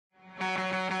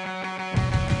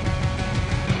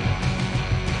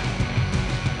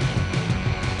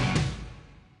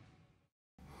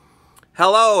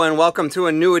Hello and welcome to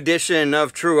a new edition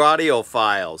of True Audio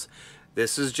Files.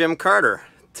 This is Jim Carter.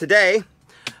 Today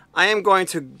I am going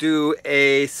to do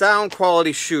a sound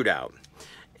quality shootout,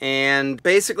 and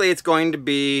basically it's going to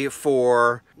be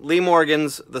for Lee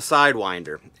Morgan's The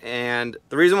Sidewinder. And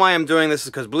the reason why I'm doing this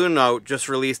is because Blue Note just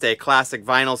released a classic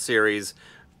vinyl series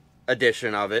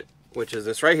edition of it, which is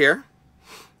this right here,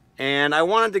 and I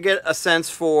wanted to get a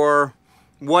sense for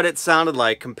what it sounded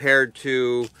like compared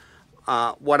to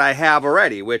what I have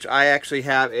already, which I actually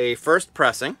have a first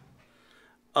pressing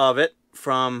of it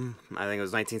from, I think it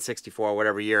was 1964,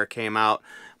 whatever year it came out.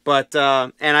 But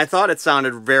and I thought it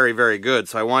sounded very, very good,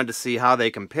 so I wanted to see how they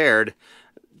compared,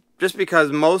 just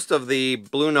because most of the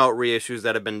Blue Note reissues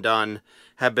that have been done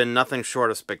have been nothing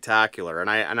short of spectacular. And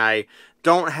I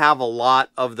don't have a lot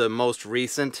of the most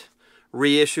recent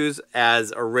reissues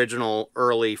as original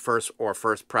early first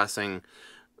pressing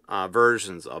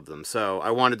versions of them, so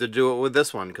I wanted to do it with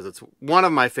this one because it's one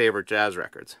of my favorite jazz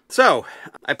records. So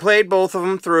I played both of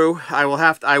them through.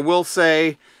 I will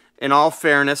say, in all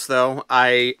fairness though,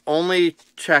 I only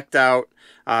checked out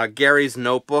Gary's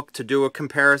notebook to do a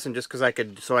comparison, just because I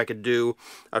could do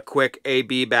a quick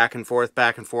A-B back and forth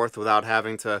without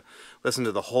having to listen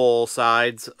to the whole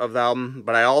sides of the album.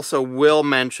 But I also will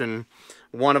mention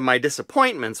one of my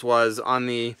disappointments was on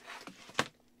the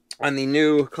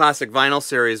new classic vinyl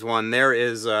series one. There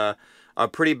is a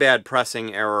pretty bad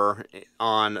pressing error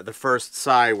on the first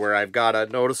side, where I've got a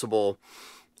noticeable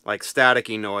like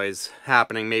staticky noise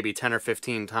happening maybe 10 or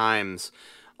 15 times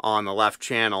on the left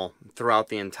channel throughout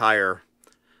the entire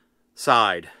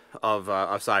side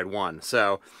of side one.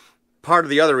 So part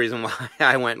of the other reason why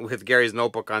I went with Gary's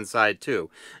notebook on side two.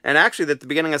 And actually at the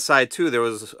beginning of side two there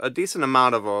was a decent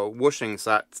amount of a whooshing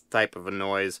type of a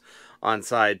noise on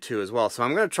side two as well. So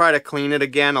I'm going to try to clean it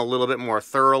again a little bit more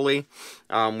thoroughly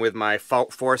with my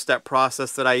four-step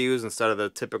process that I use instead of the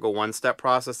typical one-step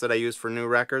process that I use for new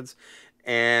records,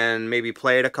 and maybe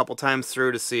play it a couple times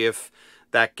through to see if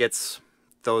that gets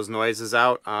those noises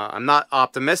out. I'm not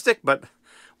optimistic, but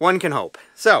one can hope.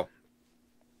 So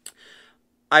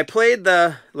I played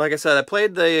like I said, I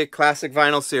played the classic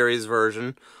vinyl series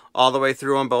version all the way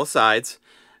through on both sides.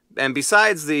 And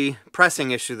besides the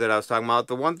pressing issue that I was talking about,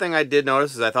 the one thing I did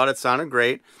notice is I thought it sounded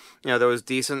great. You know, there was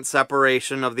decent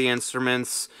separation of the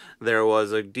instruments. There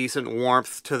was a decent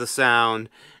warmth to the sound.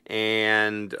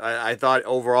 And I thought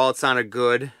overall it sounded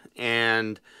good.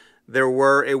 And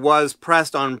it was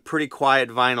pressed on pretty quiet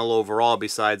vinyl overall,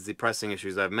 besides the pressing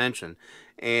issues I've mentioned.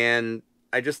 And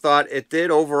I just thought it did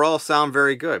overall sound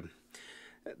very good.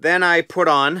 Then I put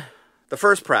on the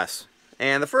first press.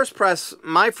 And the first press,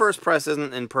 my first press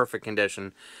isn't in perfect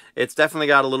condition. It's definitely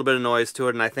got a little bit of noise to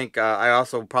it, and I think I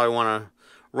also probably want to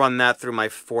run that through my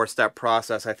four-step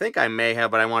process. I think I may have,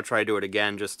 but I want to try to do it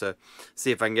again just to see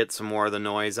if I can get some more of the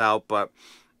noise out. But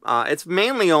it's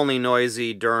mainly only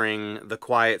noisy during the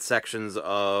quiet sections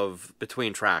of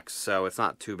between tracks, so it's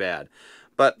not too bad.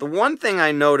 But the one thing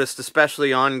I noticed,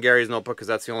 especially on Gary's notebook, because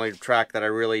that's the only track that I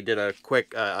really did a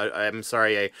quick,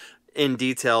 in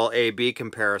detail A-B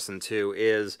comparison to,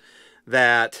 is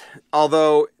that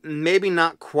although maybe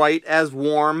not quite as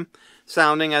warm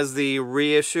sounding as the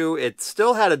reissue, it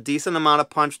still had a decent amount of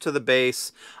punch to the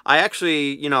bass. I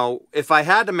actually, you know, if I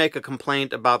had to make a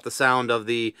complaint about the sound of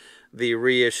the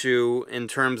reissue in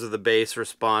terms of the bass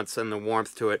response and the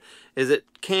warmth to it, is it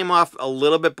came off a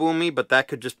little bit boomy, but that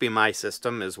could just be my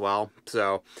system as well.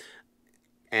 So,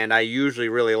 and I usually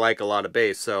really like a lot of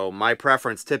bass, so my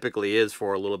preference typically is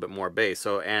for a little bit more bass.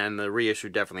 So, and the reissue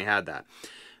definitely had that.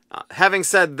 Having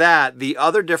said that, the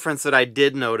other difference that I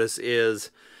did notice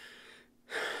is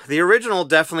the original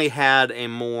definitely had a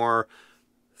more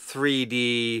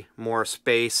 3D, more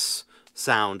space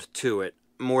sound to it,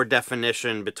 more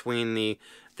definition between the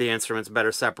instruments,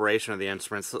 better separation of the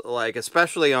instruments, like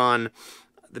especially on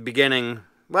the beginning.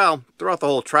 Well, throughout the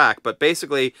whole track, but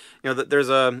basically, you know, there's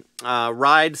a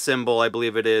ride cymbal, I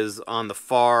believe it is, on the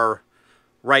far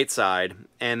right side,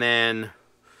 and then I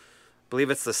believe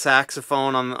it's the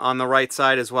saxophone on the right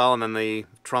side as well, and then the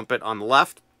trumpet on the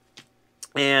left.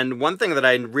 And one thing that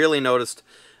I really noticed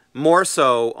more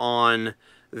so on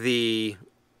the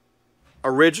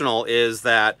original is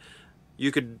that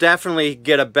you could definitely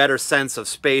get a better sense of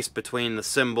space between the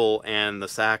cymbal and the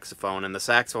saxophone, and the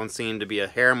saxophone seemed to be a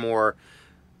hair more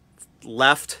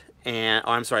left, and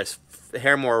a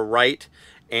hair more right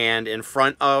and in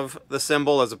front of the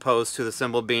cymbal, as opposed to the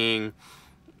cymbal being,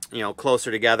 you know,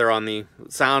 closer together on the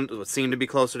sound. It seemed to be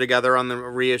closer together on the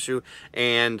reissue,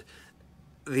 and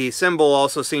the cymbal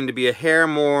also seemed to be a hair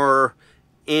more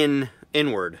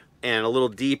inward and a little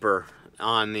deeper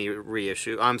on the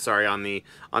reissue. I'm sorry, on the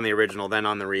original than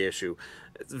on the reissue.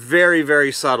 It's very,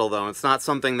 very subtle though. It's not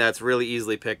something that's really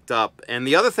easily picked up. And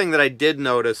the other thing that I did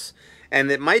notice,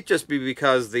 and it might just be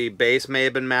because the bass may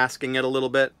have been masking it a little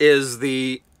bit, is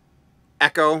the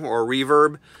echo or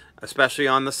reverb, especially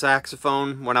on the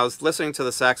saxophone. When I was listening to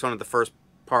the saxophone at the first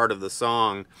part of the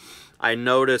song, I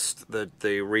noticed the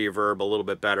reverb a little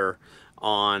bit better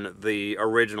on the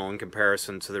original in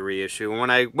comparison to the reissue. And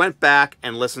when I went back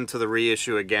and listened to the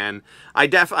reissue again, I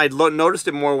noticed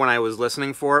it more when I was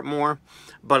listening for it more.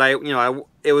 But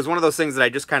it was one of those things that I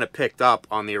just kind of picked up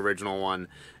on the original one,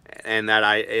 and that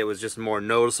it was just more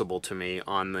noticeable to me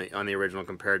on the original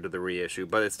compared to the reissue.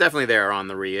 But it's definitely there on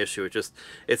the reissue.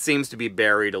 It seems to be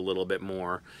buried a little bit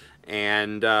more.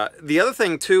 And the other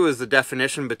thing too is the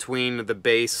definition between the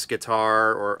bass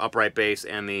guitar or upright bass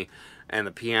and the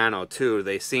piano too.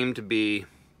 They seem to be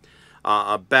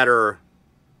a better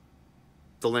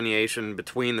delineation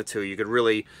between the two. You could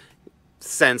really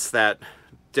sense that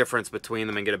difference between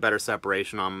them and get a better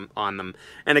separation on them.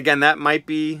 And again, that might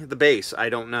be the bass, I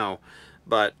don't know,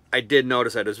 but I did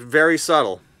notice that it's very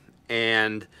subtle.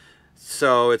 And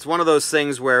so it's one of those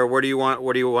things where what do you want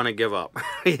to give up?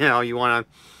 You want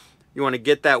to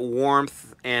get that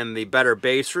warmth and the better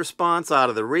bass response out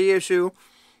of the reissue,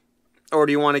 or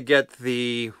do you want to get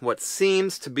what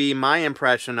seems to be my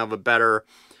impression of a better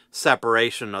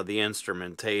separation of the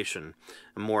instrumentation,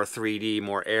 a more 3D,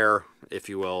 more air, if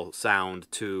you will,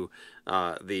 sound to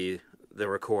the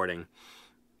recording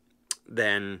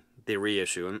than the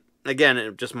reissue? And again,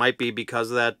 it just might be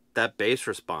because of that bass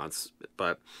response,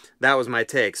 but that was my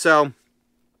take. So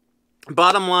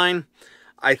bottom line,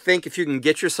 I think if you can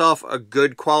get yourself a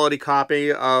good quality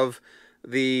copy of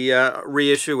the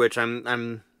reissue, which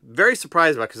I'm very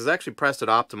surprised about because it's actually pressed at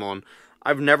Optimal, and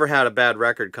I've never had a bad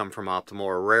record come from Optimal,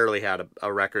 or rarely had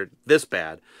a record this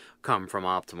bad come from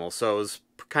Optimal, so it was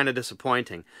kind of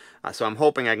disappointing. So I'm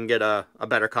hoping I can get a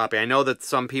better copy. I know that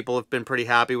some people have been pretty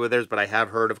happy with theirs, but I have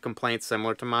heard of complaints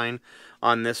similar to mine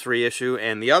on this reissue.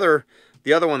 And the other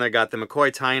one that got the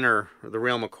McCoy Tyner, the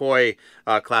Real McCoy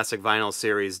Classic Vinyl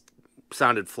Series,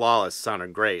 sounded flawless,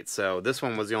 sounded great. So this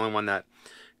one was the only one that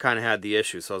kind of had the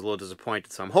issue, so I was a little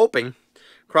disappointed. So I'm hoping,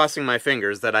 crossing my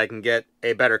fingers, that I can get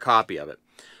a better copy of it,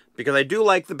 because I do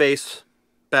like the bass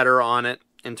better on it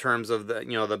in terms of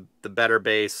the better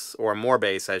bass, or more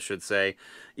bass I should say,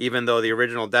 even though the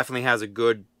original definitely has a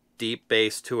good deep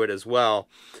bass to it as well.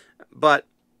 But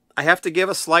I have to give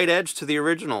a slight edge to the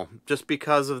original just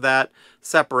because of that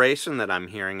separation that I'm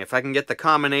hearing. If I can get the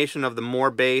combination of the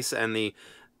more bass and the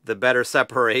better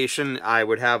separation, I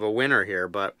would have a winner here.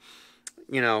 But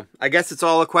I guess it's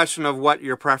all a question of what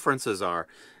your preferences are.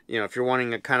 If you're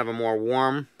wanting a kind of a more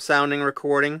warm sounding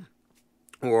recording,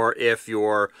 or if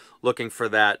you're looking for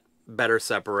that better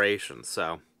separation.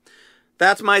 So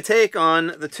that's my take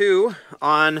on the two,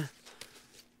 on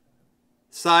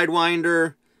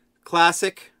Sidewinder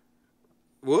Classic,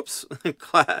 Classic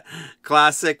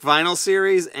Vinyl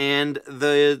Series and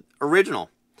the original.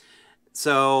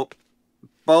 So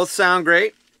both sound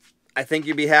great. I think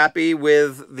you'd be happy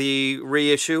with the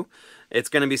reissue. It's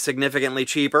going to be significantly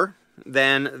cheaper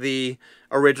than the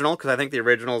original, because I think the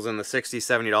original is in the $60,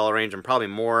 $70 range, and probably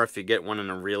more if you get one in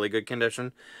a really good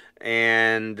condition.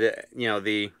 And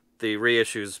the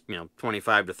reissue's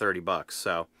 $25 to $30.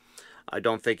 So I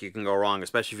don't think you can go wrong,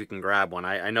 especially if you can grab one.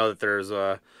 I know that there's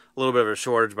a little bit of a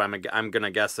shortage, but I'm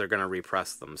gonna guess they're gonna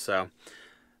repress them. So,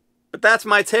 but that's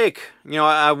my take.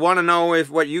 I want to know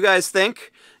what you guys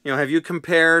think. Have you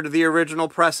compared the original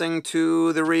pressing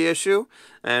to the reissue,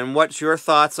 and what's your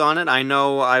thoughts on it? I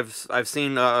know I've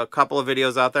seen a couple of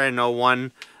videos out there. I know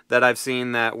one that I've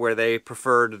seen where they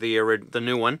preferred the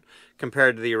new one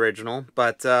compared to the original.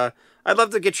 But I'd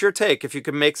love to get your take. If you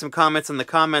could make some comments in the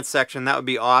comments section, that would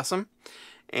be awesome.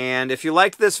 And if you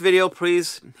liked this video,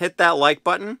 please hit that like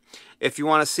button. If you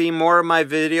want to see more of my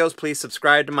videos, please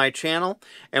subscribe to my channel.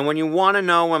 And when you want to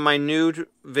know when my new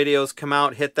videos come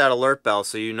out, hit that alert bell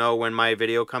so you know when my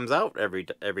video comes out every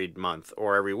month,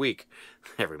 or every week.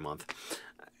 Every month.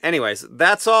 Anyways,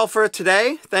 that's all for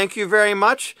today. Thank you very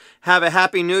much. Have a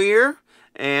happy new year,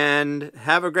 and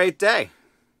have a great day.